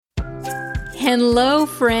Hello,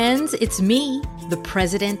 friends. It's me, the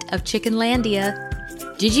president of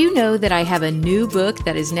Chickenlandia. Did you know that I have a new book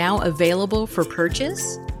that is now available for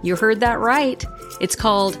purchase? You heard that right. It's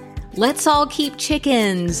called Let's All Keep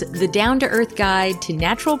Chickens, the down-to-earth guide to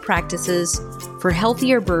natural practices for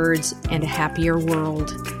healthier birds and a happier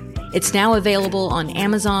world. It's now available on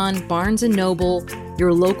Amazon, Barnes & Noble,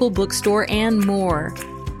 your local bookstore, and more.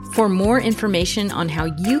 For more information on how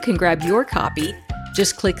you can grab your copy,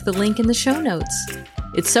 just click the link in the show notes.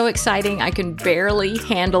 It's so exciting, I can barely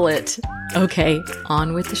handle it. Okay,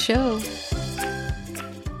 on with the show.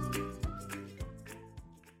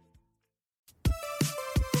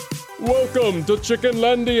 Welcome to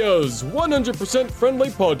Chickenlandia's 100% friendly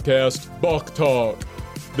podcast, Bok Talk.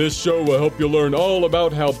 This show will help you learn all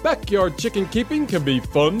about how backyard chicken keeping can be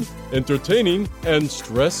fun, entertaining, and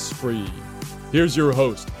stress-free. Here's your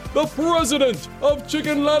host, the president of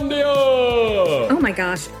Chickenlandia! Oh my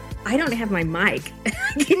gosh, I don't have my mic.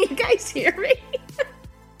 Can you guys hear me?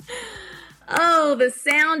 Oh, the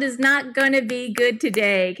sound is not going to be good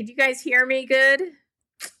today. Can you guys hear me good?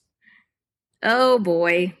 Oh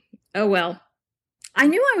boy. Oh well. I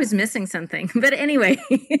knew I was missing something, but anyway,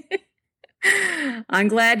 I'm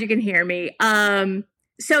glad you can hear me.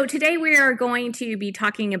 So today we are going to be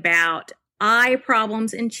talking about eye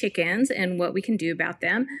problems in chickens and what we can do about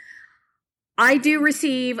them. I do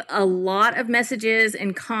receive a lot of messages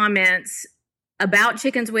and comments about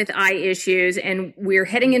chickens with eye issues, and we're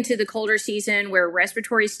heading into the colder season where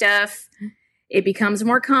respiratory stuff, it becomes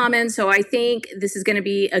more common. So I think this is going to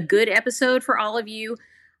be a good episode for all of you.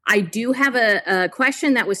 I do have a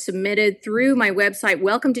question that was submitted through my website,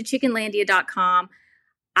 welcome to chickenlandia.com.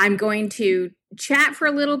 I'm going to chat for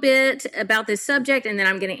a little bit about this subject, and then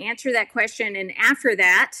I'm going to answer that question. And after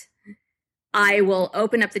that, I will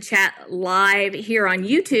open up the chat live here on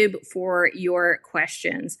YouTube for your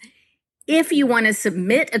questions. If you want to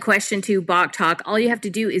submit a question to Bok Talk, all you have to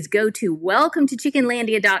do is go to welcome to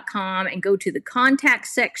chickenlandia.com and go to the contact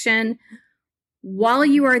section. While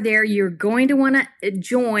you are there, you're going to want to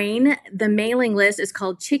join the mailing list. It's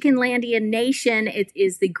called Chickenlandia Nation. It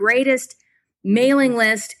is the greatest mailing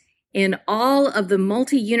list in all of the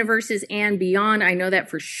multi-universes and beyond. I know that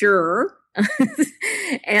for sure.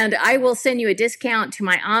 And I will send you a discount to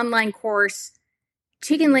my online course,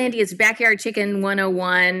 Chickenlandia's Backyard Chicken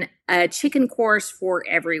 101, a chicken course for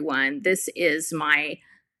everyone. This is my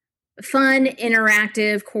fun,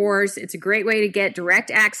 interactive course. It's a great way to get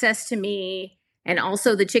direct access to me and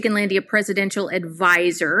also the Chickenlandia Presidential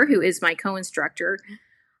Advisor, who is my co-instructor.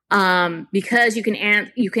 Because you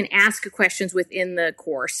can ask questions within the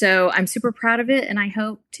course. So I'm super proud of it, and I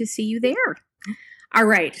hope to see you there. All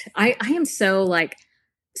right. I am so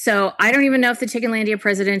I don't even know if the Chickenlandia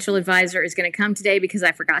Presidential Advisor is going to come today because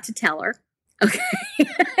I forgot to tell her. Okay.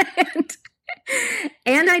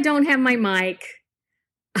 and I don't have my mic.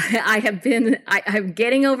 I'm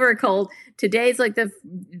getting over a cold. Today's like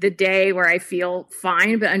the day where I feel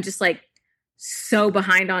fine, but I'm just like so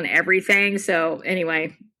behind on everything. So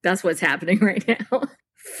anyway, that's what's happening right now.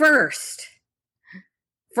 First,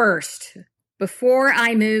 before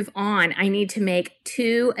I move on, I need to make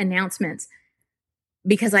two announcements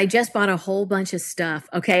because I just bought a whole bunch of stuff.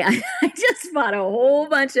 Okay. I just bought a whole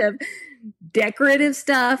bunch of decorative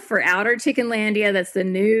stuff for Outer Chickenlandia. That's the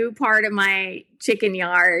new part of my chicken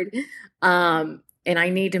yard. And I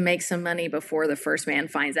need to make some money before the first man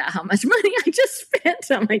finds out how much money I just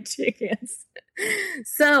spent on my chickens.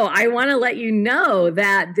 So I want to let you know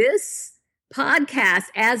that this podcast,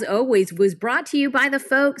 as always, was brought to you by the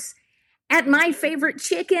folks at My Favorite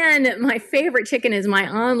Chicken. My Favorite Chicken is my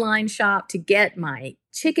online shop to get my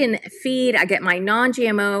chicken feed. I get my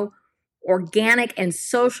non-GMO, organic, and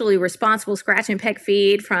socially responsible scratch and peck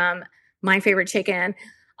feed from My Favorite Chicken.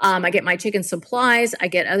 I get my chicken supplies. I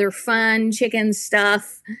get other fun chicken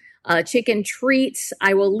stuff, chicken treats.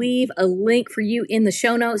 I will leave a link for you in the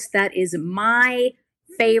show notes. That is My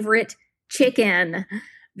Favorite Chicken.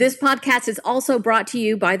 This podcast is also brought to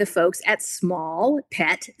you by the folks at Small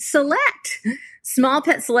Pet Select. Small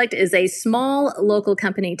Pet Select is a small local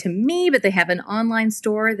company to me, but they have an online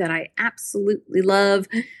store that I absolutely love.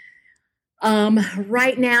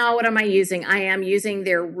 Right now, what am I using? I am using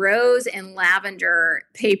their rose and lavender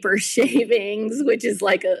paper shavings, which is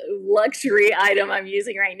like a luxury item I'm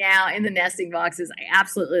using right now in the nesting boxes. I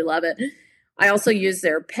absolutely love it. I also use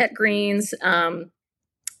their pet greens,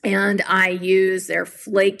 and I use their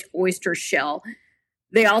flaked oyster shell.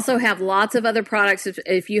 They also have lots of other products.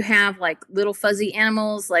 If you have like little fuzzy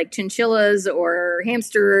animals like chinchillas or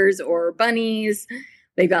hamsters or bunnies,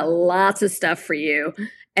 they've got lots of stuff for you.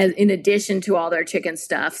 in addition to all their chicken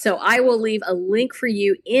stuff. So I will leave a link for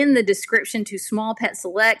you in the description to Small Pet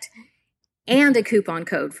Select and a coupon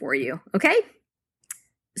code for you. Okay.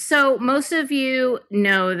 So most of you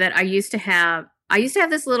know that I used to have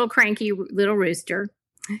this little cranky little rooster,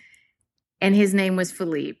 and his name was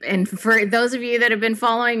Philippe. And for those of you that have been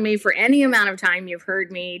following me for any amount of time, you've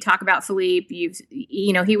heard me talk about Philippe.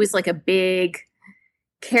 He was like a big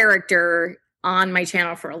character on my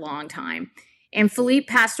channel for a long time. And Philippe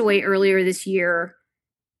passed away earlier this year.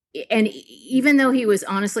 And even though he was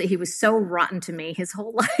so rotten to me his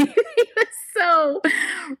whole life, he was so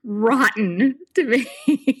rotten to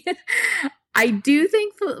me. I do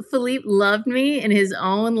think Philippe loved me in his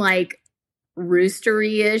own like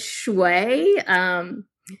roostery-ish way. And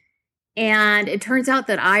it turns out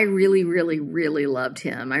that I really, really, really loved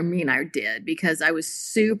him. I mean, I did, because I was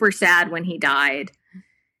super sad when he died.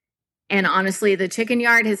 And honestly, the chicken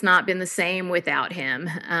yard has not been the same without him.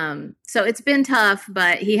 So it's been tough,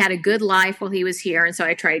 but he had a good life while he was here. And so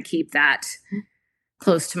I try to keep that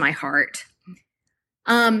close to my heart.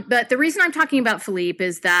 But the reason I'm talking about Philippe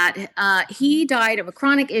is that he died of a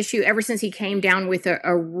chronic issue ever since he came down with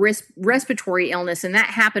a respiratory illness. And that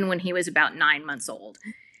happened when he was about 9 months old.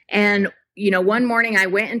 And, one morning I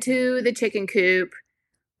went into the chicken coop.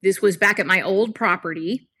 This was back at my old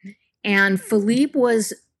property. And Philippe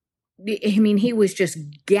he was just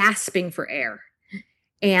gasping for air,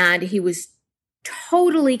 and he was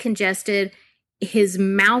totally congested. His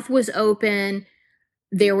mouth was open.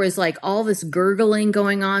 There was like all this gurgling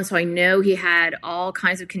going on. So I know he had all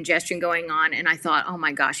kinds of congestion going on. And I thought, oh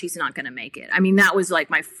my gosh, he's not going to make it. I mean, that was like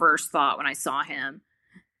my first thought when I saw him,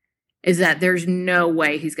 is that there's no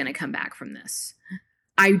way he's going to come back from this.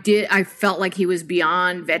 I felt like he was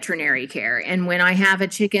beyond veterinary care. And when I have a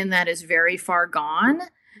chicken that is very far gone,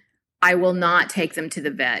 I will not take them to the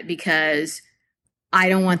vet, because I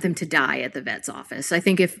don't want them to die at the vet's office. I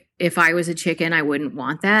think if I was a chicken, I wouldn't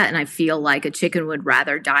want that. And I feel like a chicken would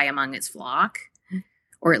rather die among its flock,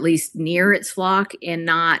 or at least near its flock, and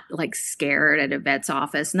not like scared at a vet's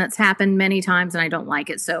office. And that's happened many times, and I don't like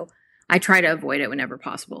it. So I try to avoid it whenever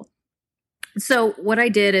possible. So what I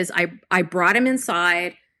did is I brought him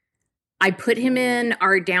inside. I put him in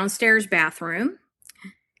our downstairs bathroom.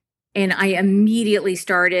 And I immediately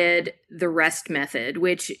started the rest method,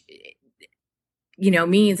 which,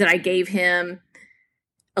 means that I gave him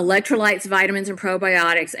electrolytes, vitamins, and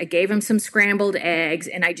probiotics. I gave him some scrambled eggs,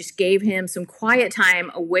 and I just gave him some quiet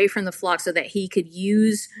time away from the flock so that he could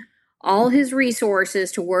use all his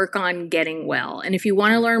resources to work on getting well. And if you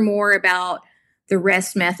want to learn more about the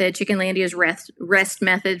rest method, Chickenlandia's rest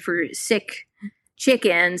method for sick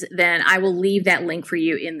chickens, then I will leave that link for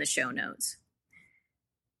you in the show notes.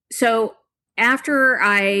 So after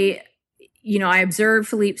I observed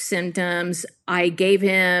Philippe's symptoms, I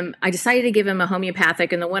decided to give him a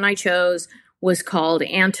homeopathic, and the one I chose was called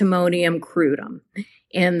Antimonium crudum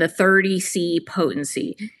in the 30C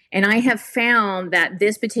potency. And I have found that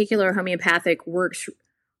this particular homeopathic works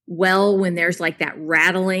well when there's like that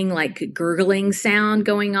rattling, like gurgling sound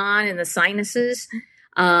going on in the sinuses.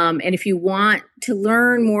 And if you want to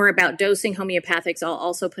learn more about dosing homeopathics, I'll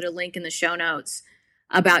also put a link in the show notes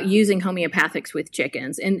about using homeopathics with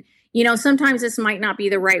chickens. And, sometimes this might not be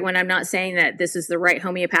the right one. I'm not saying that this is the right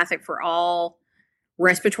homeopathic for all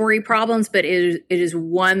respiratory problems, but it is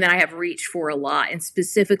one that I have reached for a lot. And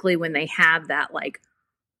specifically when they have that like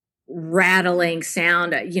rattling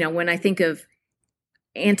sound, when I think of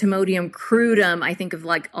Antimonium crudum, I think of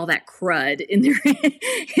like all that crud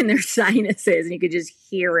in their sinuses, and you could just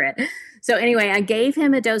hear it. So anyway, I gave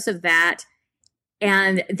him a dose of that.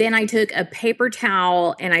 And then I took a paper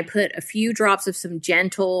towel and I put a few drops of some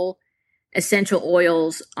gentle essential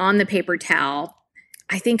oils on the paper towel.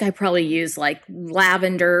 I think I probably used like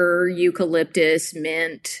lavender, eucalyptus,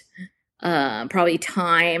 mint, probably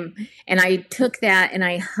thyme. And I took that and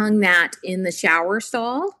I hung that in the shower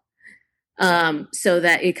stall, so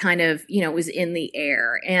that it kind of, was in the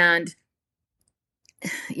air. And,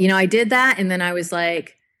 I did that. And then I was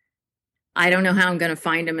like, I don't know how I'm going to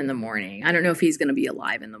find him in the morning. I don't know if he's going to be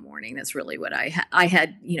alive in the morning. That's really what I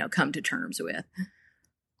had, come to terms with.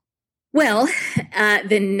 Well,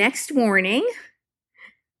 the next morning,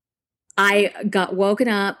 I got woken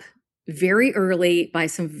up very early by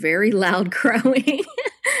some very loud crowing,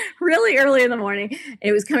 really early in the morning.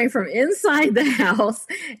 It was coming from inside the house,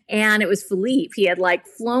 and it was Philippe. He had like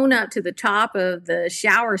flown up to the top of the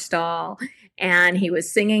shower stall, and he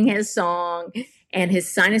was singing his song. And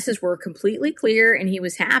his sinuses were completely clear, and he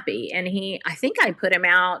was happy. And I think I put him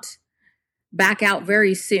back out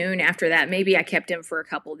very soon after that. Maybe I kept him for a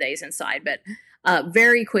couple of days inside, but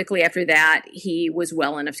Very quickly after that, he was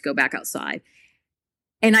well enough to go back outside.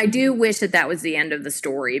 And I do wish that that was the end of the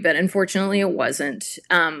story, but unfortunately it wasn't.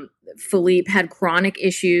 Philippe had chronic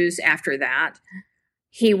issues after that.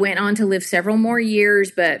 He went on to live several more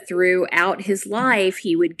years, but throughout his life,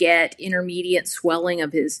 he would get intermediate swelling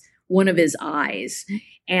of one of his eyes.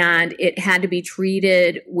 And it had to be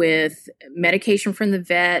treated with medication from the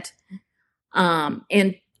vet. And,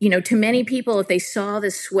 to many people, if they saw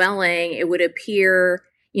the swelling, it would appear,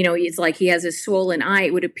 it's like he has a swollen eye.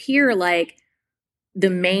 It would appear like the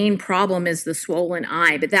main problem is the swollen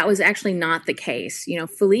eye, but that was actually not the case.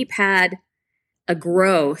 Philippe had a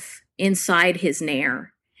growth inside his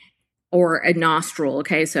nair or a nostril.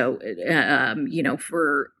 Okay. So,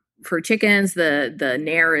 for chickens,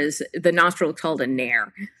 the nostril is called a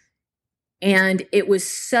nair. And it was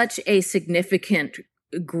such a significant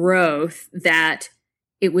growth that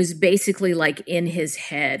it was basically like in his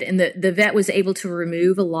head. And the vet was able to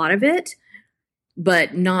remove a lot of it,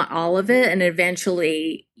 but not all of it. And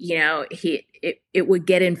eventually, it would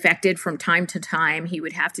get infected from time to time. He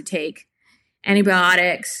would have to take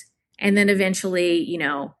antibiotics. And then eventually,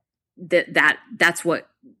 that's what,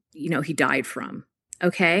 he died from.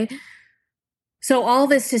 Okay. So all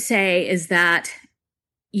this to say is that,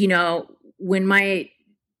 when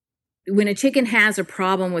a chicken has a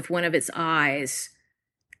problem with one of its eyes,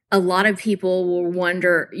 a lot of people will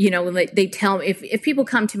wonder, when they tell me, if people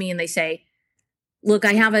come to me and they say, look,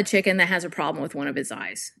 I have a chicken that has a problem with one of its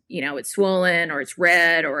eyes, it's swollen or it's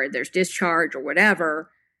red or there's discharge or whatever.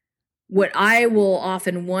 What I will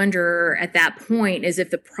often wonder at that point is if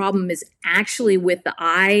the problem is actually with the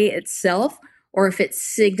eye itself or if it's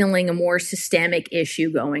signaling a more systemic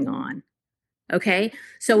issue going on. Okay,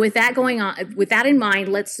 so with that in mind,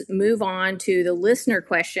 let's move on to the listener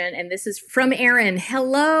question. And this is from Erin.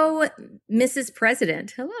 Hello, Mrs.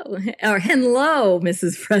 President. Hello,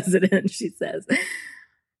 Mrs. President, she says.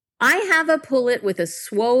 I have a pullet with a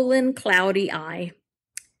swollen, cloudy eye.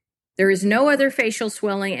 There is no other facial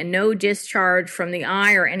swelling and no discharge from the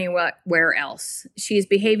eye or anywhere else. She is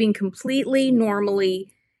behaving completely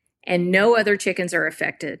normally and no other chickens are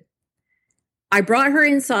affected. I brought her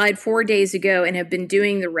inside 4 days ago and have been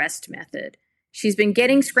doing the rest method. She's been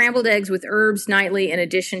getting scrambled eggs with herbs nightly in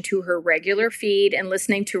addition to her regular feed and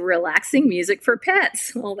listening to relaxing music for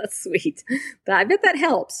pets. Oh, that's sweet. I bet that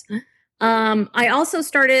helps. I also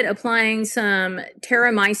started applying some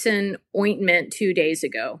terramycin ointment 2 days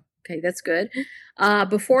ago. Okay, that's good.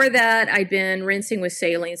 Before that, I'd been rinsing with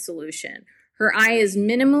saline solution. Her eye is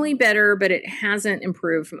minimally better, but it hasn't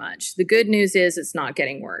improved much. The good news is it's not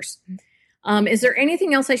getting worse. Is there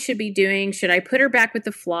anything else I should be doing? Should I put her back with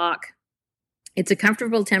the flock? It's a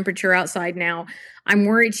comfortable temperature outside now. I'm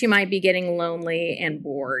worried she might be getting lonely and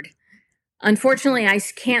bored. Unfortunately, I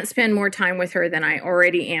can't spend more time with her than I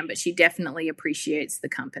already am, but she definitely appreciates the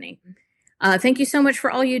company. Thank you so much for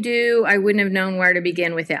all you do. I wouldn't have known where to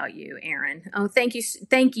begin without you, Erin. Oh, thank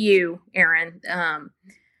you, Erin.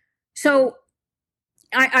 So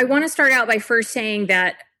I want to start out by first saying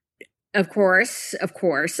that Of course,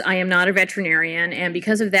 I am not a veterinarian, and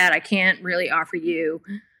because of that, I can't really offer you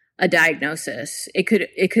a diagnosis. It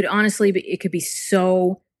could honestly be, it could be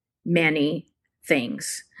so many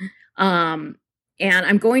things. And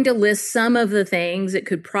I'm going to list some of the things it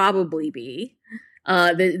could probably be.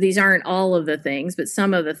 These aren't all of the things, but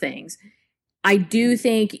some of the things. I do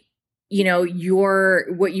think,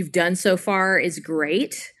 what you've done so far is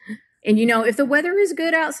great. And, if the weather is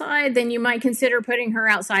good outside, then you might consider putting her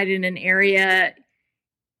outside in an area,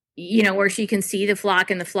 where she can see the flock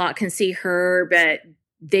and the flock can see her, but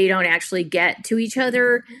they don't actually get to each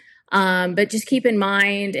other. But just keep in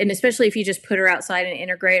mind, and especially if you just put her outside and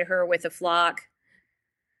integrate her with the flock,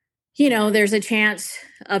 there's a chance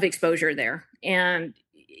of exposure there. And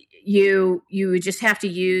you would just have to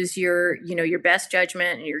use your best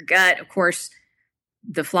judgment and your gut. Of course,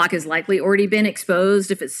 the flock has likely already been exposed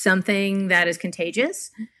if it's something that is contagious.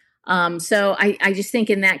 So I just think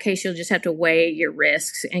in that case, you'll just have to weigh your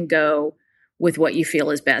risks and go with what you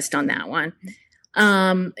feel is best on that one.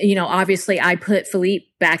 Obviously I put Philippe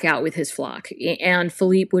back out with his flock, and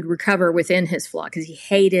Philippe would recover within his flock because he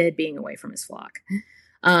hated being away from his flock.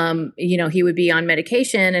 He would be on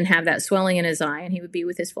medication and have that swelling in his eye, and he would be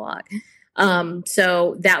with his flock.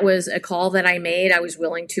 So that was a call that I made. I was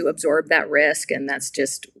willing to absorb that risk. And that's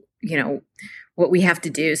just, what we have to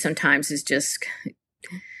do sometimes is just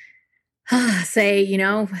say,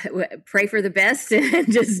 pray for the best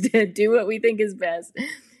and just do what we think is best.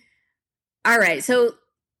 All right. So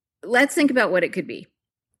let's think about what it could be.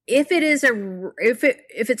 If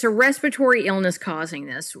it's a respiratory illness causing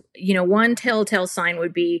this, one telltale sign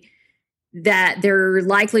would be that there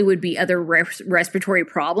likely would be other respiratory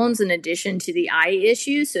problems in addition to the eye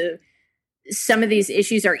issues. So some of these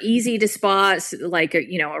issues are easy to spot, like a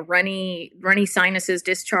runny sinuses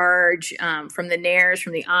discharge from the nares,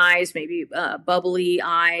 from the eyes, maybe bubbly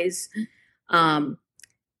eyes.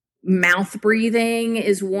 Mouth breathing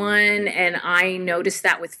is one, and I noticed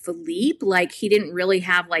that with Philippe, like he didn't really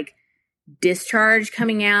have like discharge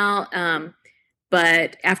coming out.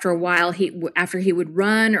 But after a while, after he would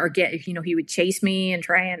run or he would chase me and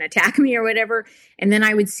try and attack me or whatever. And then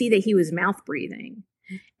I would see that he was mouth breathing,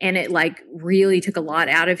 and it like really took a lot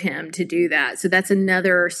out of him to do that. So that's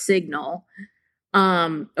another signal.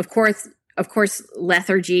 Of course,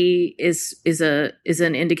 lethargy is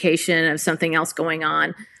an indication of something else going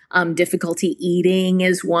on. Difficulty eating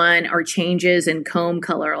is one, or changes in comb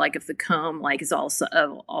color. Like if the comb like is all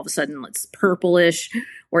of a sudden it's purplish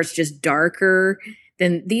or it's just darker,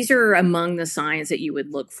 then these are among the signs that you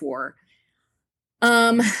would look for.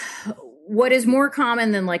 What is more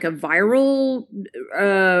common than like a viral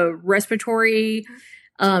respiratory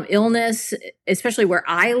illness, especially where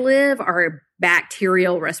I live, are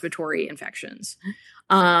bacterial respiratory infections.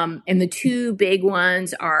 And the two big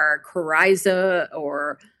ones are coryza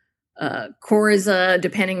or coryza,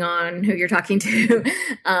 depending on who you're talking to,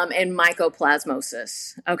 and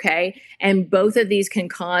mycoplasmosis. Okay. And both of these can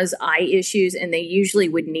cause eye issues, and they usually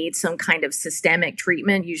would need some kind of systemic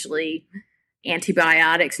treatment, usually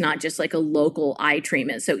antibiotics, not just like a local eye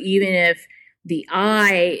treatment. So even if the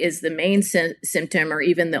eye is the main symptom or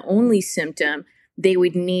even the only symptom, they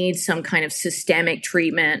would need some kind of systemic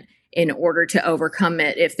treatment in order to overcome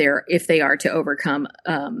it if they are to overcome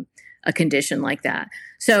a condition like that.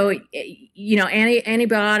 So,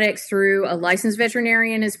 antibiotics through a licensed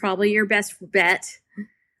veterinarian is probably your best bet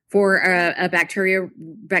for a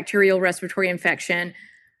bacterial respiratory infection.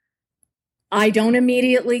 I don't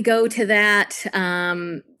immediately go to that.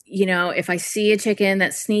 If I see a chicken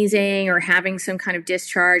that's sneezing or having some kind of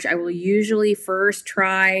discharge, I will usually first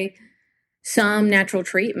try some natural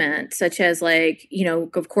treatment, such as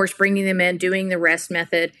of course, bringing them in, doing the rest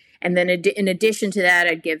method. And then in addition to that,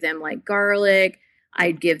 I'd give them like garlic.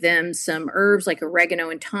 I'd give them some herbs like oregano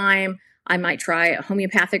and thyme. I might try a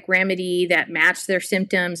homeopathic remedy that matched their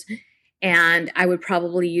symptoms. And I would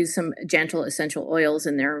probably use some gentle essential oils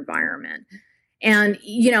in their environment. And,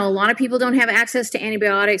 a lot of people don't have access to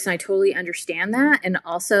antibiotics, and I totally understand that. And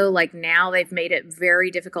also, like now they've made it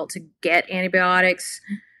very difficult to get antibiotics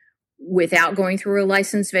without going through a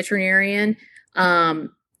licensed veterinarian.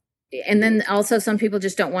 And then also some people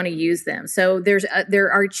just don't want to use them. So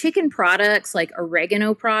there are chicken products like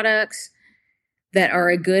oregano products that are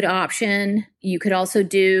a good option. You could also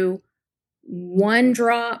do 1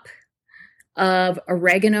 drop of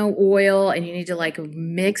oregano oil, and you need to like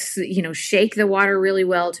mix, shake the water really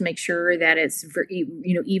well to make sure that it's,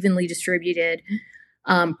 evenly distributed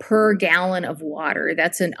per gallon of water.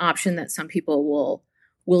 That's an option that some people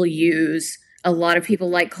will use. A lot of people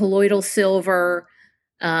like colloidal silver.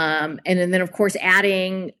 And then of course,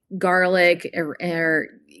 adding garlic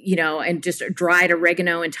and just dried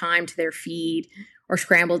oregano and thyme to their feed or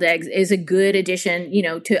scrambled eggs is a good addition,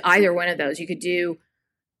 to either one of those. You could do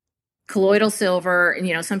colloidal silver,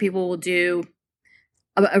 and, some people will do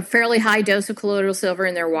a fairly high dose of colloidal silver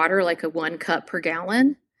in their water, like a 1 cup per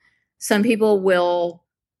gallon. Some people will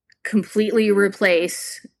completely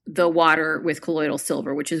replace the water with colloidal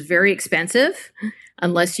silver, which is very expensive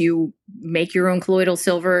unless you make your own colloidal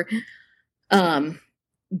silver.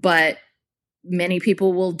 But many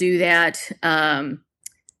people will do that.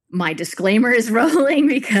 My disclaimer is rolling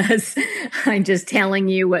because I'm just telling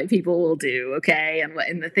you what people will do, okay?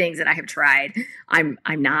 And the things that I have tried. I'm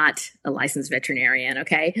not a licensed veterinarian,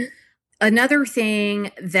 okay? Another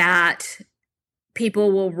thing that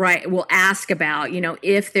people will ask about,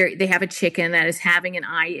 if they have a chicken that is having an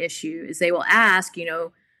eye issue, is they will ask,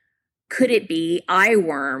 could it be eye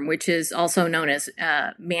worm, which is also known as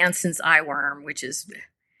Manson's eye worm, which is,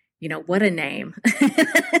 what a name.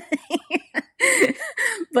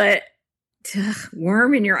 But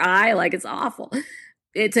worm in your eye, like it's awful.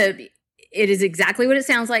 It is exactly what it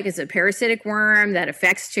sounds like. It's a parasitic worm that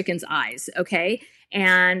affects chickens' eyes, okay?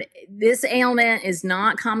 And this ailment is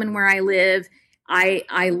not common where I live.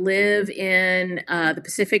 I live in the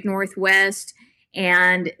Pacific Northwest,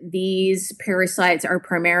 and these parasites are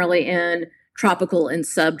primarily in tropical and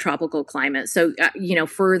subtropical climates. So,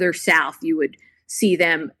 further south, you would see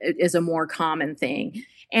them as a more common thing.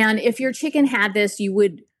 And if your chicken had this, you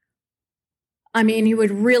would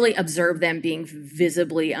really observe them being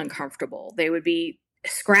visibly uncomfortable. They would be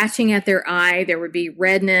scratching at their eye. There would be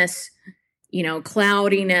redness,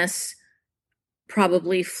 cloudiness,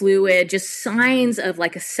 probably fluid, just signs of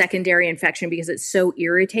like a secondary infection because it's so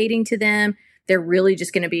irritating to them. They're really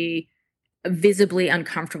just going to be visibly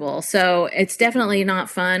uncomfortable. So it's definitely not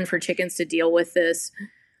fun for chickens to deal with this.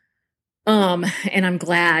 And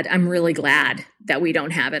I'm really glad that we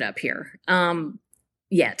don't have it up here.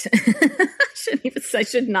 Yet. I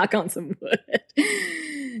should knock on some wood.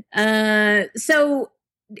 So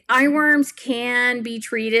eyeworms can be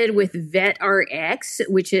treated with VetRx,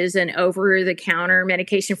 which is an over-the-counter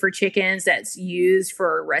medication for chickens that's used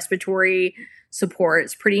for respiratory support.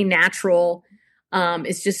 It's pretty natural.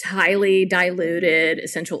 It's just highly diluted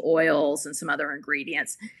essential oils and some other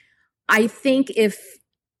ingredients. I think if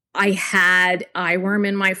I had eyeworm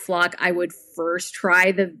in my flock, I would first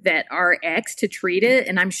try the VetRx to treat it.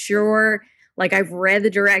 And I'm sure, like, I've read the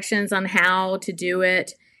directions on how to do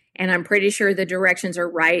it, and I'm pretty sure the directions are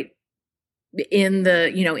right in the,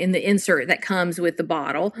 in the insert that comes with the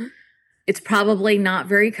bottle. It's probably not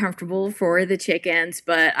very comfortable for the chickens,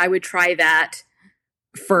 but I would try that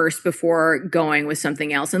first before going with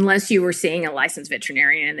something else, unless you were seeing a licensed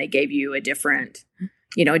veterinarian and they gave you a different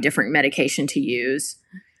medication to use.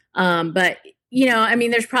 But,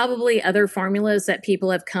 there's probably other formulas that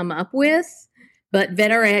people have come up with, but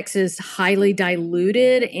VetRx is highly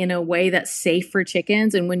diluted in a way that's safe for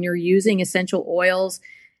chickens. And when you're using essential oils,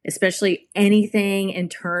 especially anything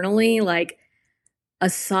internally, like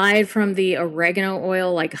aside from the oregano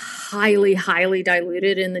oil, like highly, highly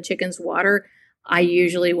diluted in the chicken's water, I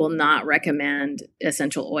usually will not recommend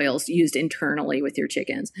essential oils used internally with your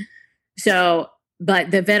chickens.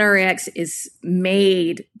 But the VetRx is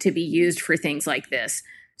made to be used for things like this.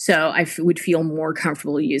 So I would feel more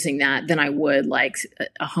comfortable using that than I would like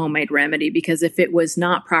a homemade remedy, because if it was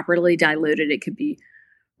not properly diluted, it could be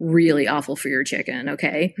really awful for your chicken.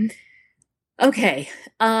 Okay.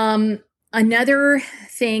 Another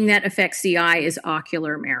thing that affects the eye is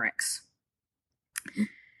ocular Marek's.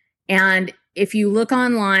 And if you look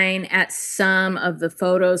online at some of the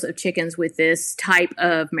photos of chickens with this type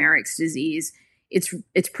of Marek's disease,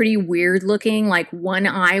 it's pretty weird looking. Like one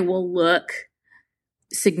eye will look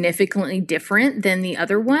significantly different than the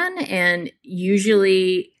other one. And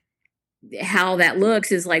usually how that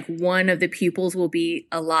looks is like one of the pupils will be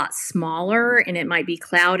a lot smaller, and it might be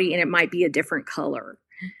cloudy, and it might be a different color.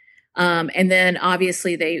 And then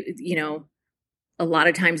obviously they, a lot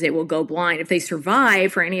of times they will go blind. If they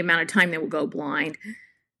survive for any amount of time, they will go blind.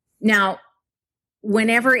 Now,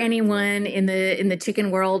 whenever anyone in the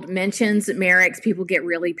chicken world mentions Marek's, people get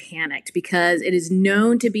really panicked because it is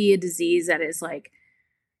known to be a disease that is like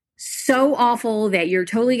so awful that you're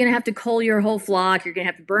totally going to have to cull your whole flock. You're going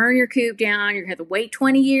to have to burn your coop down. You're going to have to wait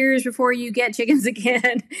 20 years before you get chickens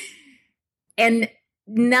again. And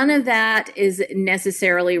none of that is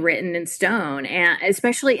necessarily written in stone, and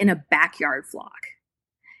especially in a backyard flock.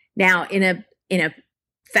 Now, in a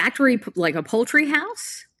factory, like a poultry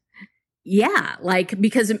house, yeah, like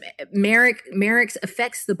because Marek's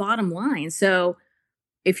affects the bottom line. So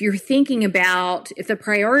if you're thinking about, if the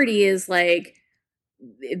priority is like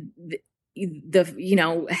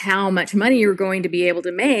the how much money you're going to be able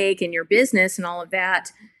to make in your business and all of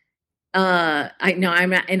that, I know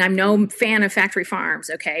I'm no fan of factory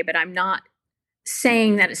farms, okay, but I'm not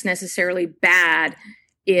saying that it's necessarily bad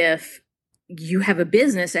if you have a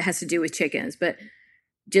business that has to do with chickens, but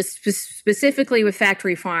just specifically with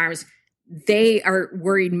factory farms, they are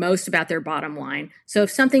worried most about their bottom line. So if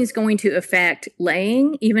something's going to affect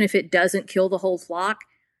laying, even if it doesn't kill the whole flock,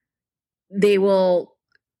 they will,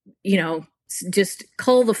 just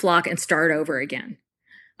cull the flock and start over again.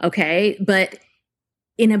 Okay. But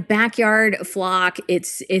in a backyard flock,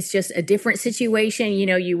 it's just a different situation.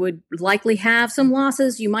 You would likely have some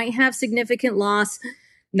losses. You might have significant loss,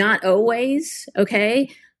 not always. Okay.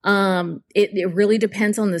 It really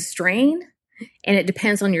depends on the strain, and it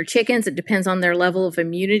depends on your chickens. It depends on their level of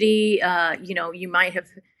immunity. You might have,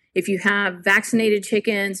 if you have vaccinated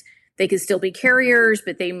chickens, they could still be carriers,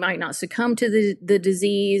 but they might not succumb to the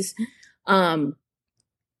disease.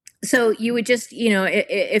 So you would just,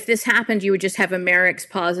 if this happened, you would just have a Marek's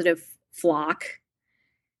positive flock,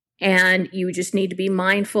 and you would just need to be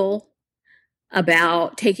mindful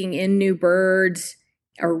about taking in new birds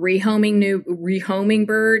or rehoming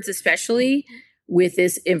birds, especially with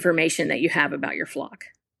this information that you have about your flock.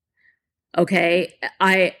 Okay.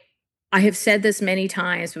 I have said this many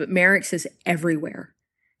times, but Marek's is everywhere.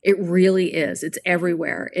 It really is. It's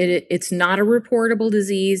everywhere. It's not a reportable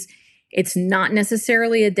disease. It's not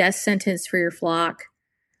necessarily a death sentence for your flock.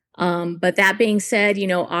 But that being said,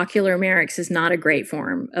 ocular Marek's is not a great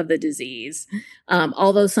form of the disease.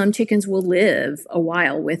 Although some chickens will live a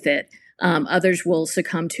while with it, others will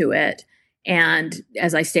succumb to it. And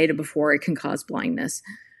as I stated before, it can cause blindness.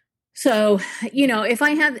 So, if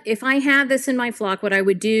I have this in my flock, what I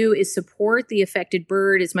would do is support the affected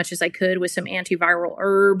bird as much as I could with some antiviral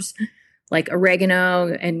herbs like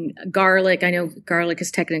oregano and garlic. I know garlic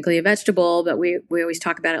is technically a vegetable, but we always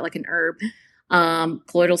talk about it like an herb.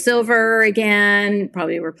 Colloidal silver, again,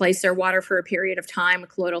 probably replace their water for a period of time with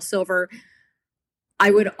colloidal silver. I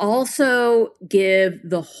would also give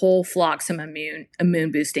the whole flock some immune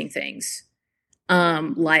boosting things,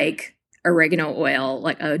 like oregano oil,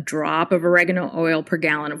 like a drop of oregano oil per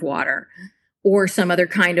gallon of water, or some other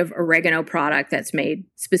kind of oregano product that's made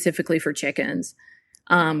specifically for chickens.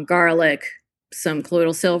 Garlic, some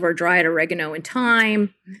colloidal silver, dried oregano and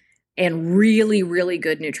thyme, and really, really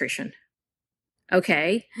good nutrition.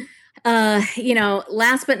 Okay.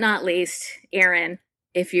 Last but not least, Erin,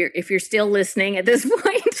 if you're still listening at this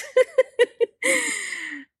point,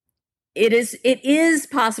 it is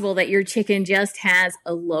possible that your chicken just has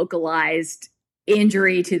a localized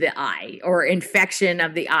injury to the eye or infection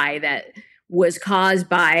of the eye that was caused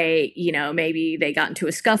by, maybe they got into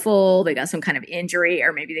a scuffle, they got some kind of injury,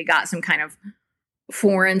 or maybe they got some kind of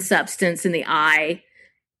foreign substance in the eye.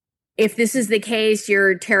 If this is the case,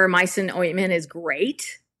 your terramycin ointment is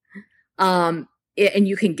great. And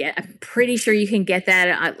I'm pretty sure you can get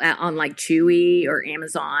that on like Chewy or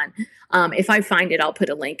Amazon. If I find it, I'll put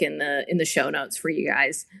a link in the show notes for you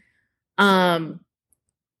guys.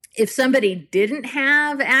 If somebody didn't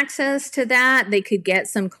have access to that, they could get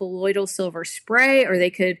some colloidal silver spray, or they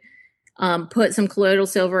could put some colloidal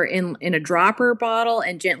silver in a dropper bottle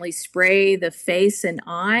and gently spray the face and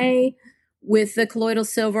eye with the colloidal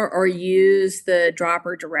silver, or use the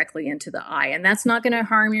dropper directly into the eye. And that's not going to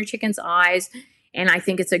harm your chicken's eyes. And I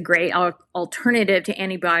think it's a great alternative to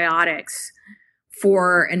antibiotics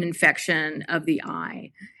for an infection of the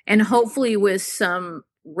eye. And hopefully with some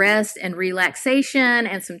rest and relaxation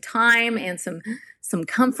and some time and some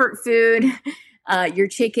comfort food, your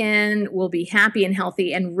chicken will be happy and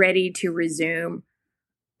healthy and ready to resume,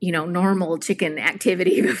 normal chicken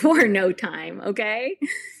activity before no time. Okay.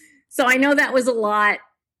 So I know that was a lot.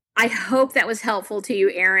 I hope that was helpful to you,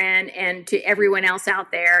 Erin, and to everyone else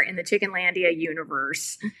out there in the Chickenlandia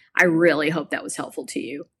universe. I really hope that was helpful to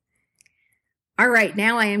you. All right,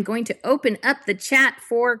 now I am going to open up the chat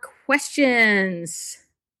for questions.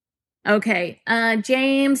 Okay,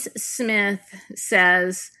 James Smith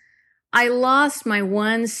says, I lost my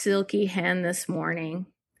one silky hen this morning.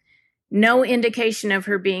 No indication of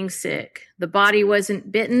her being sick. The body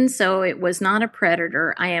wasn't bitten, so it was not a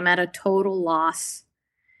predator. I am at a total loss.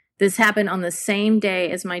 This happened on the same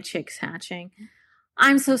day as my chicks hatching.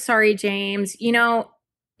 I'm so sorry, James.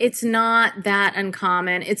 It's not that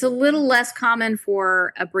uncommon. It's a little less common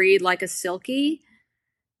for a breed like a silky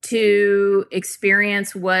to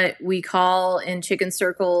experience what we call in chicken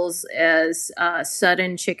circles as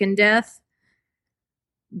sudden chicken death.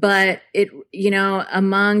 But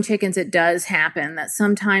among chickens, it does happen that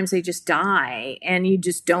sometimes they just die and you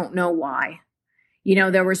just don't know why.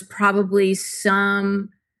 There was probably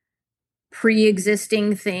some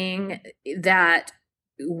pre-existing thing that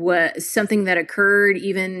was something that occurred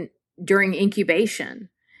even during incubation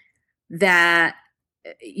that,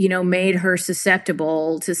 made her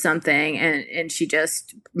susceptible to something. And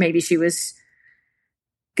maybe she was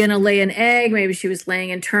going to lay an egg. Maybe she was laying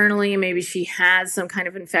internally. Maybe she had some kind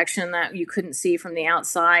of infection that you couldn't see from the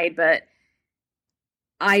outside. But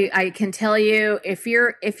I can tell you, if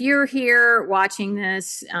you're here watching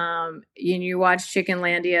this, and you watch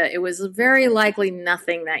Chickenlandia, it was very likely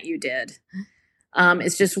nothing that you did.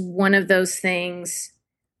 It's just one of those things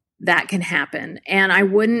that can happen. And I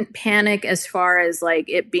wouldn't panic as far as like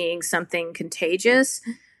it being something contagious.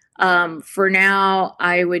 For now,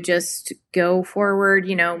 I would just go forward,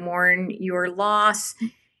 mourn your loss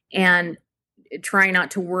and try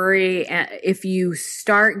not to worry. If you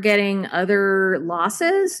start getting other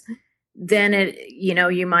losses, then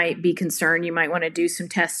you might be concerned. You might want to do some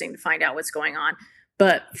testing to find out what's going on.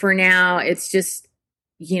 But for now, it's just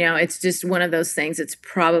one of those things. It's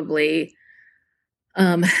probably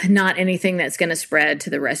not anything that's going to spread to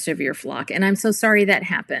the rest of your flock. And I'm so sorry that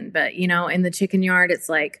happened. But, in the chicken yard, it's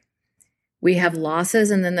like we have losses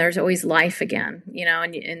and then there's always life again,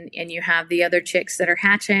 and you have the other chicks that are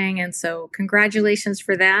hatching. And so congratulations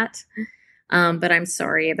for that. But I'm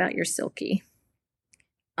sorry about your silky.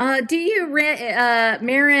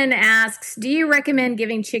 Marin asks, do you recommend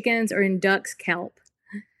giving chickens or ducks kelp?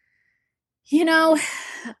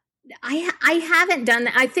 I haven't done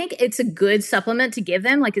that. I think it's a good supplement to give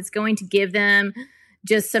them. Like it's going to give them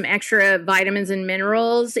just some extra vitamins and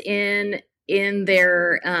minerals in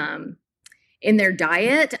their in their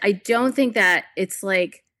diet. I don't think that it's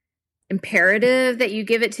like imperative that you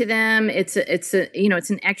give it to them. It's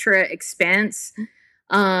an extra expense.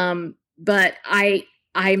 But I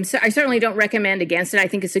certainly don't recommend against it. I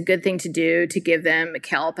think it's a good thing to do to give them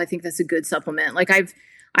kelp. I think that's a good supplement. Like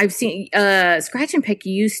I've seen Scratch and Pick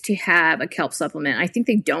used to have a kelp supplement. I think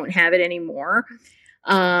they don't have it anymore.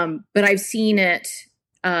 But I've seen it.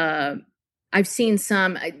 I've seen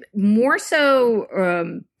some more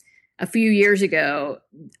so a few years ago.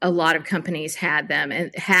 A lot of companies had them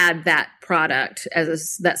and had that product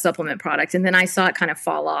as that supplement product, and then I saw it kind of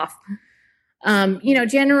fall off.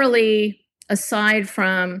 Generally, aside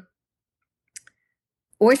from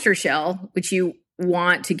oyster shell, which you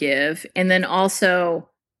want to give, and then also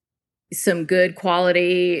some good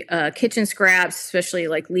quality kitchen scraps, especially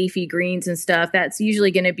like leafy greens and stuff, that's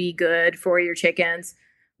usually going to be good for your chickens.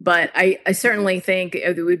 But I certainly think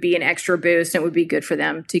it would be an extra boost, and it would be good for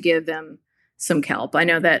them to give them some kelp. I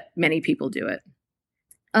know that many people do it.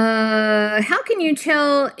 How can you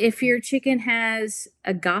tell if your chicken has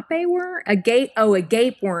agape worm? A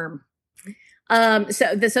gape worm.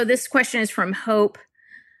 So this question is from Hope.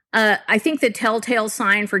 I think the telltale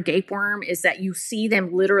sign for gape worm is that you see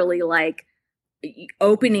them literally like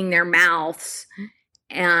opening their mouths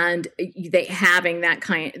and they having that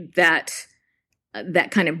kind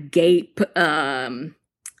of gape. I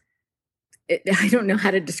don't know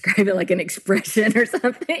how to describe it, like an expression or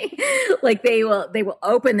something. Like they will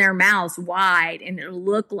open their mouths wide and it'll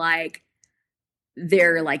look like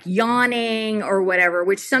they're like yawning or whatever,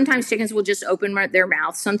 which sometimes chickens will just open their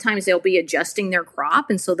mouths. Sometimes they'll be adjusting their crop,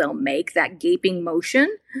 and so they'll make that gaping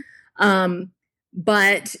motion.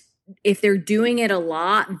 But if they're doing it a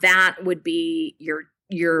lot, that would be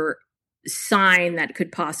your sign that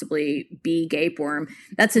could possibly be gape worm.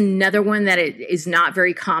 That's another one that it is not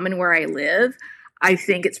very common where I live. I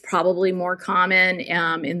think it's probably more common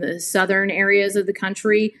in the southern areas of the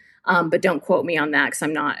country. But don't quote me on that because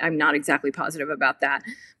I'm not exactly positive about that.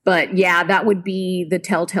 But yeah, that would be the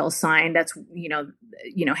telltale sign. That's,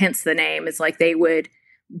 hence the name. It's like they would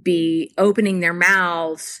be opening their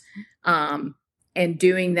mouths and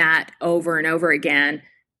doing that over and over again.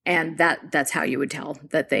 And that's how you would tell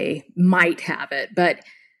that they might have it. But,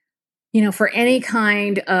 for any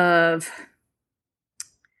kind of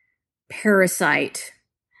parasite,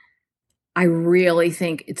 I really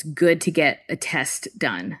think it's good to get a test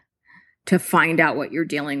done to find out what you're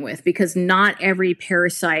dealing with, because not every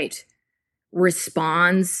parasite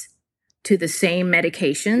responds to the same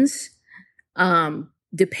medications.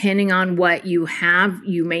 Depending on what you have,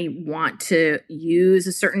 you may want to use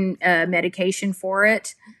a certain medication for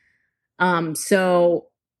it. So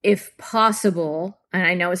if possible, and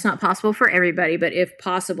I know it's not possible for everybody, but if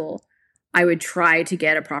possible, I would try to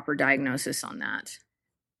get a proper diagnosis on that.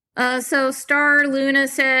 So Star Luna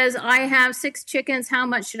says, I have 6 chickens. How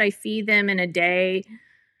much should I feed them in a day?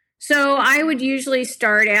 So I would usually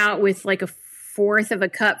start out with like 1/4 of a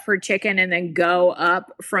cup per chicken and then go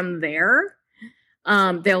up from there.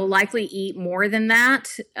 They'll likely eat more than that.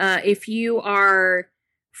 If you are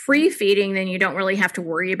free feeding, then you don't really have to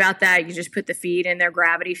worry about that. You just put the feed in their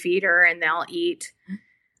gravity feeder and they'll eat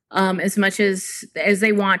as much as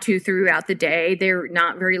they want to throughout the day. They're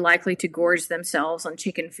not very likely to gorge themselves on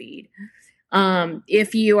chicken feed.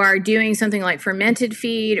 If you are doing something like fermented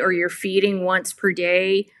feed or you're feeding once per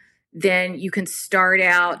day, then you can start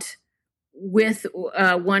out with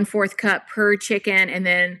 1/4 cup per chicken and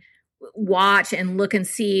then watch and look and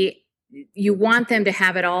see. You want them to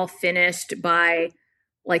have it all finished by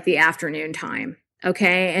like the afternoon time.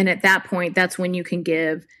 Okay. And at that point, that's when you can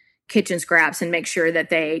give kitchen scraps and make sure that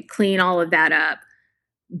they clean all of that up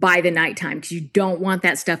by the nighttime, because you don't want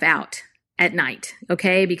that stuff out at night.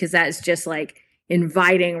 Okay. Because that is just like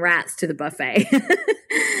inviting rats to the buffet.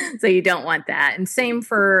 So you don't want that. And same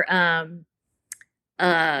for,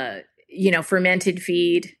 fermented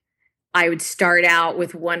feed. I would start out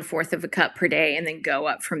with 1/4 of a cup per day and then go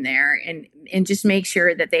up from there and just make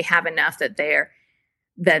sure that they have enough that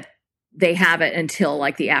they have it until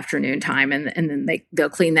like the afternoon time. And then they'll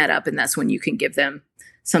clean that up. And that's when you can give them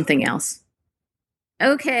something else.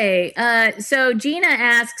 Okay. So Gina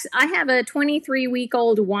asks, I have a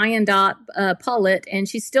 23-week-old Wyandotte pullet and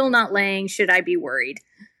she's still not laying. Should I be worried?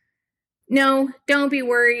 No, don't be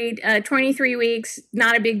worried. 23 weeks,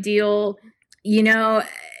 not a big deal.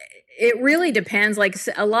 It really depends. Like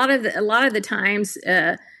a lot of the times,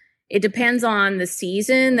 it depends on the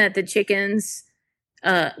season that the chickens,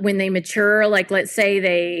 when they mature, like let's say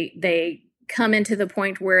they come into the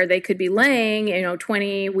point where they could be laying,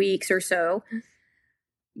 20 weeks or so.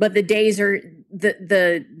 but the days are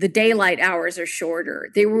the daylight hours are shorter.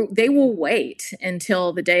 They will wait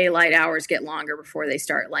until the daylight hours get longer before they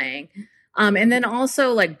start laying. And then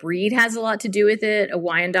also like breed has a lot to do with it. A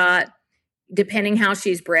Wyandotte, depending how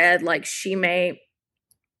she's bred, like she may,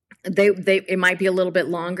 it might be a little bit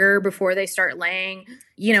longer before they start laying,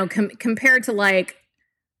 you know, compared to like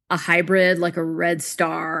a hybrid, like a Red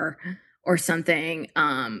Star or something.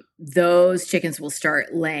 Those chickens will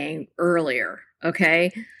start laying earlier.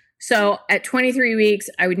 Okay. So at 23 weeks,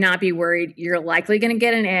 I would not be worried. You're likely going to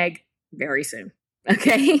get an egg very soon.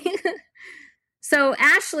 Okay. So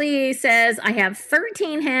Ashley says, I have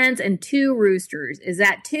 13 hens and 2 roosters. Is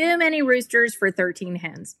that too many roosters for 13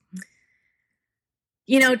 hens?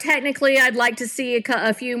 You know, technically, I'd like to see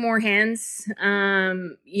a few more hens.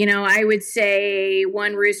 You know, I would say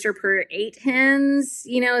 1 rooster per 8 hens,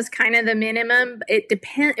 you know, is kind of the minimum.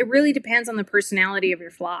 It really depends on the personality of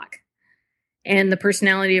your flock and the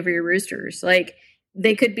personality of your roosters. Like,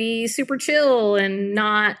 they could be super chill and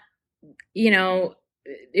not, you know,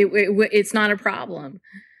 it's not a problem.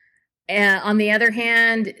 On the other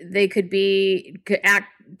hand, they could act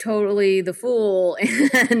totally the fool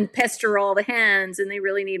and pester all the hens, and they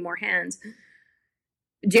really need more hens.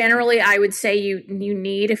 Generally, I would say you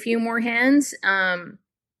need a few more hens.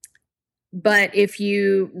 But if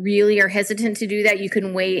you really are hesitant to do that, you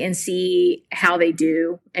can wait and see how they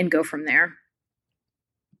do and go from there.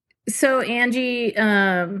 So Angie,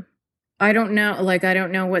 I don't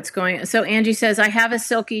know what's going on. So Angie says, I have a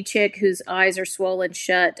silky chick whose eyes are swollen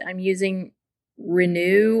shut. I'm using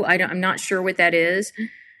Renew. I'm not sure what that is.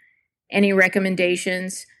 Any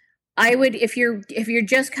recommendations? I would, if you're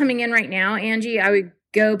just coming in right now, Angie, I would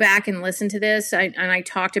go back and listen to this. I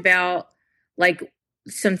talked about like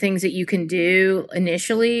some things that you can do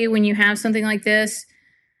initially when you have something like this.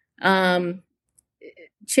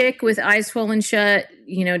 Chick with eyes swollen shut,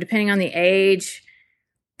 you know, depending on the age,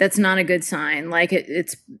 that's not a good sign. Like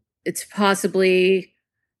it's possibly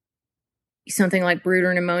something like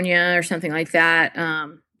brooder pneumonia or something like that.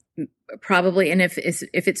 Probably. And if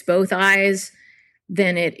it's both eyes,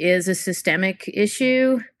 then it is a systemic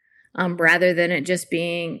issue, rather than it just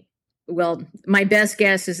being, well, my best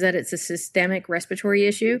guess is that it's a systemic respiratory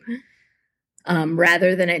issue,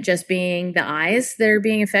 rather than it just being the eyes that are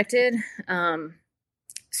being affected.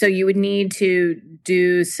 So you would need to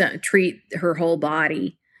treat her whole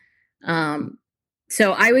body.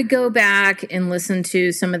 So I would go back and listen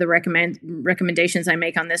to some of the recommendations I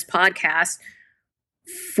make on this podcast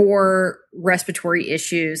for respiratory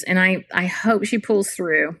issues. And I hope she pulls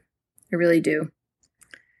through. I really do.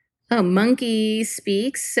 Oh, Monkey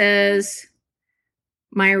Speaks says,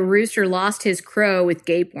 my rooster lost his crow with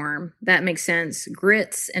gapeworm. That makes sense.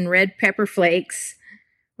 Grits and red pepper flakes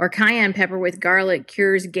or cayenne pepper with garlic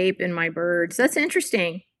cures gape in my birds. That's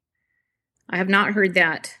interesting. I have not heard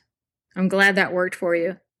that. I'm glad that worked for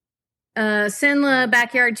you. Sinla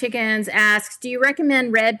Backyard Chickens asks, do you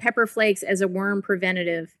recommend red pepper flakes as a worm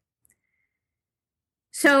preventative?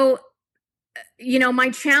 So, you know, my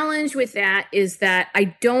challenge with that is that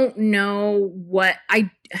I don't know what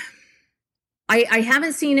I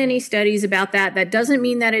haven't seen any studies about that. That doesn't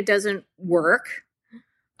mean that it doesn't work,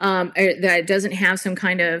 that it doesn't have some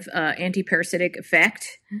kind of anti-parasitic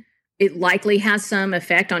effect. It likely has some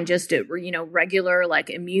effect on just regular like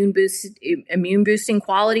immune boosting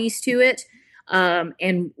qualities to it.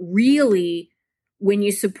 And really, when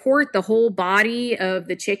you support the whole body of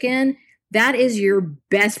the chicken, that is your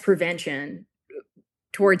best prevention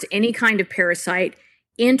towards any kind of parasite,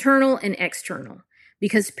 internal and external,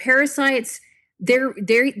 because parasites,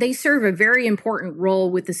 they serve a very important role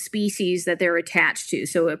with the species that they're attached to.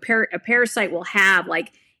 So a parasite will have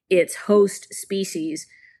like its host species.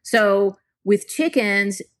 So with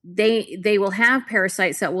chickens, they will have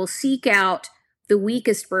parasites that will seek out the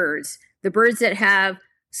weakest birds, the birds that have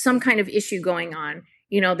some kind of issue going on.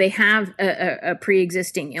 You know, they have a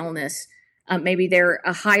pre-existing illness. Maybe they're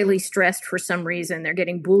highly stressed for some reason. They're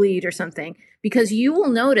getting bullied or something. Because you will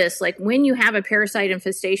notice, like when you have a parasite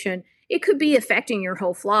infestation, it could be affecting your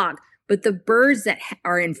whole flock. But the birds that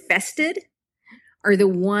are infested are the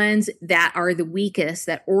ones that are the weakest,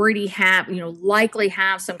 that already have, likely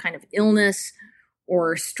have some kind of illness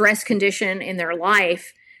or stress condition in their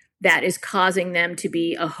life that is causing them to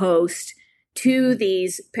be a host to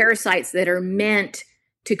these parasites that are meant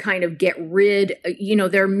to kind of get rid,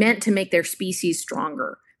 they're meant to make their species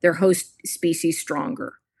stronger, their host species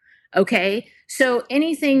stronger. Okay. So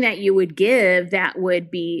anything that you would give that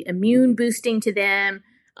would be immune boosting to them,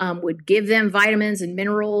 would give them vitamins and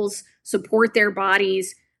minerals, support their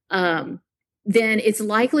bodies, then it's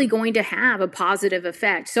likely going to have a positive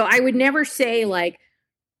effect. So I would never say like,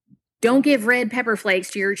 don't give red pepper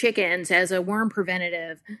flakes to your chickens as a worm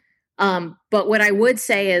preventative. But what I would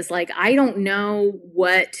say is, like, I don't know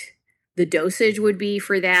what the dosage would be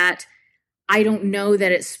for that. I don't know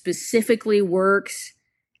that it specifically works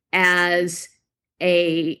as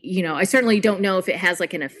I certainly don't know if it has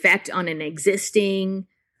like an effect on an existing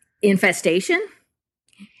infestation.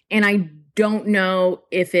 And I don't know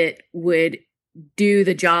if it would do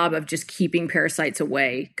the job of just keeping parasites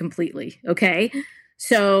away completely. Okay.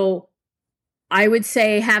 So I would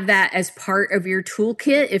say have that as part of your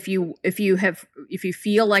toolkit. If you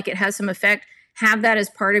feel like it has some effect, have that as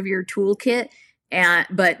part of your toolkit,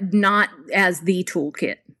 but not as the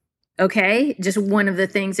toolkit. Okay. Just one of the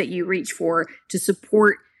things that you reach for to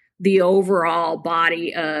support the overall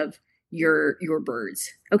body of your birds.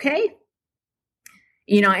 Okay.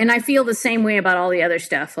 And I feel the same way about all the other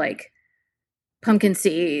stuff like pumpkin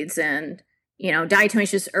seeds and,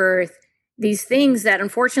 diatomaceous earth, these things that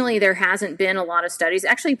unfortunately there hasn't been a lot of studies.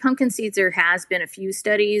 Actually, pumpkin seeds, there has been a few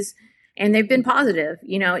studies and they've been positive.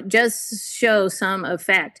 It just shows some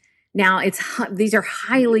effect. Now these are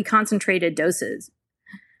highly concentrated doses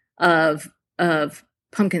of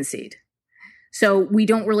pumpkin seed. So we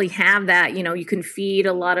don't really have that. You can feed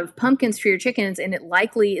a lot of pumpkins for your chickens and it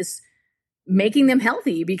likely is making them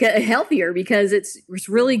healthier because it's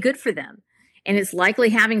really good for them. And it's likely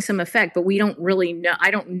having some effect, but we don't really know.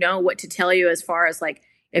 I don't know what to tell you as far as like,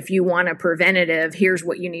 if you want a preventative, here's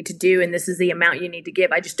what you need to do. And this is the amount you need to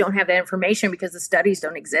give. I just don't have that information because the studies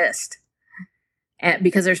don't exist and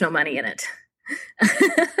because there's no money in it.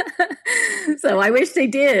 So I wish they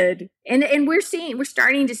did. And we're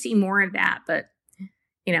starting to see more of that, but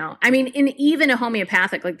in even a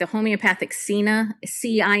homeopathic, like the homeopathic Cina,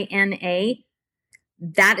 CINA,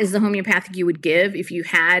 that is the homeopathic you would give if you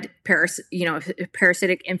had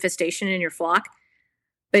parasitic infestation in your flock.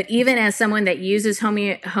 But even as someone that uses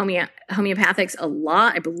homeopathics a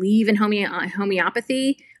lot, I believe in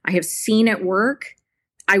homeopathy, I have seen it work.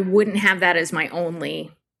 I wouldn't have that as the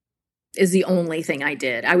only thing I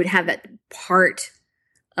did. I would have that part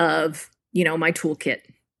of, my toolkit.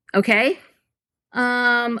 Okay.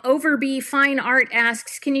 Overbee Fine Art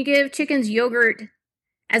asks, can you give chickens yogurt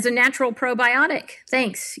as a natural probiotic?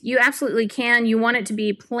 Thanks. You absolutely can. You want it to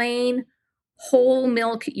be plain whole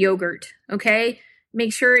milk yogurt. Okay.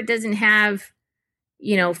 Make sure it doesn't have,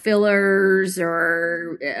 fillers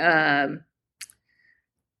or,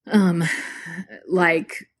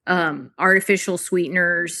 artificial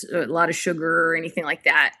sweeteners, a lot of sugar or anything like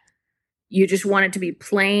that. You just want it to be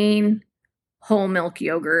plain whole milk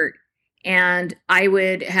yogurt. And I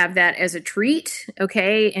would have that as a treat,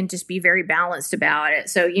 okay, and just be very balanced about it.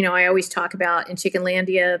 So, I always talk about in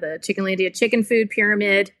Chickenlandia, the Chickenlandia chicken food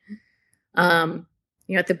pyramid.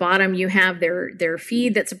 At the bottom, you have their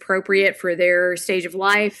feed that's appropriate for their stage of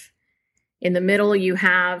life. In the middle, you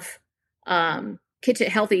have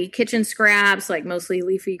healthy kitchen scraps, like mostly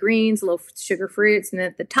leafy greens, low sugar fruits. And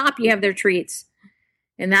at the top, you have their treats.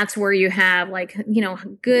 And that's where you have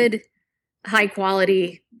good, high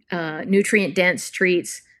quality, nutrient dense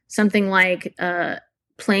treats. Something like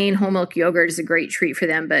plain whole milk yogurt is a great treat for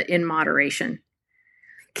them, but in moderation.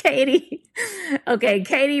 Katie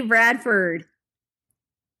Bradford.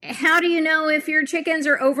 How do you know if your chickens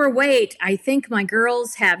are overweight? I think my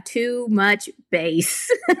girls have too much base.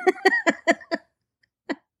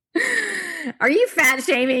 Are you fat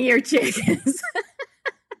shaming your chickens?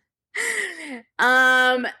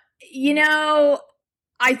 I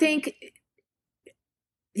think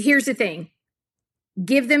here's the thing.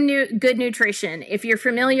 Give them good nutrition. If you're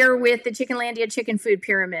familiar with the Chickenlandia chicken food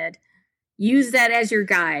pyramid, use that as your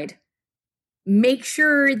guide. Make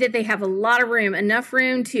sure that they have a lot of room, enough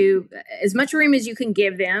room as much room as you can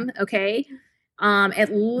give them, okay? At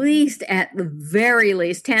the very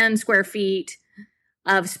least, 10 square feet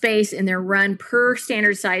of space in their run per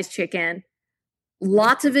standard size chicken.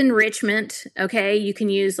 Lots of enrichment, okay? You can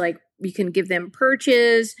give them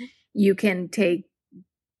perches. You can take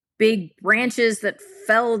big branches that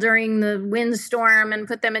fell during the windstorm and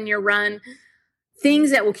put them in your run.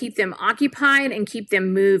 Things that will keep them occupied and keep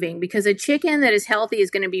them moving, because a chicken that is healthy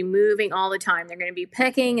is going to be moving all the time. They're going to be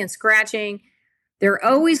pecking and scratching. They're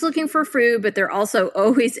always looking for food, but they're also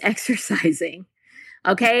always exercising.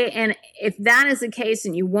 Okay. And if that is the case,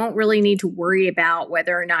 then you won't really need to worry about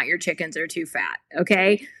whether or not your chickens are too fat.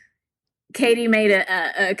 Okay. Katie made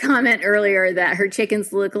a comment earlier that her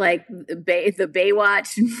chickens look like the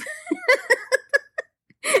Baywatch.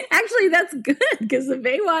 Actually, that's good because the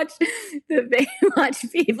Baywatch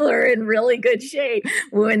people are in really good shape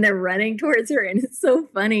when they're running towards her. And it's so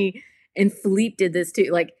funny. And Philippe did this too.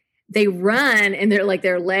 Like, they run and they're like,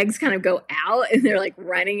 their legs kind of go out and they're like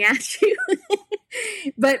running at you.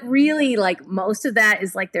 But really, like most of that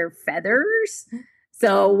is like their feathers.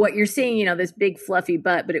 So what you're seeing, you know, this big fluffy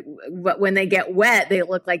butt, but when they get wet, they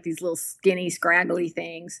look like these little skinny, scraggly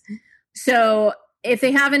things. So if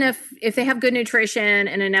they have good nutrition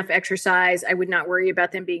and enough exercise, I would not worry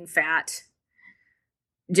about them being fat.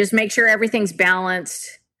 Just make sure everything's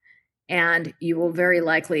balanced and you will very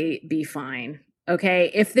likely be fine.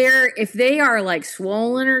 Okay. If they are like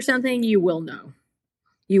swollen or something, you will know.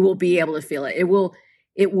 You will be able to feel it.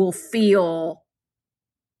 It will feel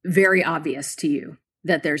very obvious to you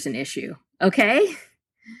that there's an issue. Okay.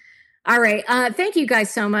 All right. Thank you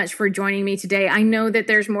guys so much for joining me today. I know that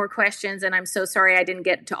there's more questions and I'm so sorry I didn't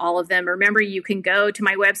get to all of them. Remember, you can go to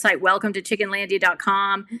my website,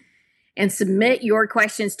 welcometochickenlandia.com, and submit your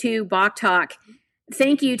questions to Bok Talk.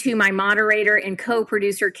 Thank you to my moderator and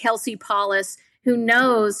co-producer, Kelsey Paulus, who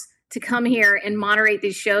knows to come here and moderate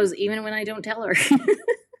these shows even when I don't tell her.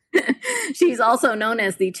 She's also known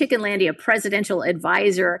as the Chickenlandia Presidential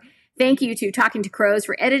Advisor. Thank you to Talking to Crows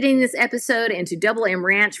for editing this episode and to Double M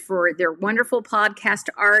Ranch for their wonderful podcast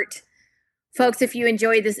art. Folks, if you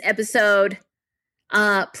enjoyed this episode,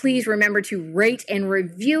 please remember to rate and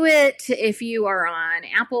review it. If you are on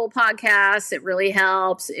Apple Podcasts, it really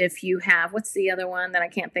helps. If you have, what's the other one that I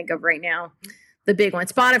can't think of right now? The big one,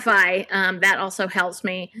 Spotify, that also helps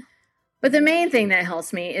me. But the main thing that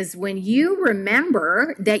helps me is when you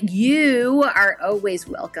remember that you are always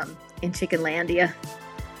welcome in Chickenlandia.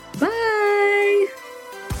 Bye!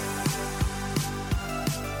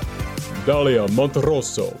 Dalia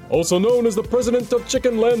Monterroso, also known as the president of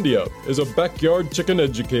Chickenlandia, is a backyard chicken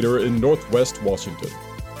educator in Northwest Washington.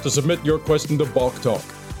 To submit your question to Bok Talk,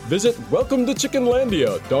 visit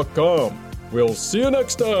welcometochickenlandia.com. We'll see you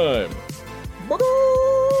next time. Bye-bye!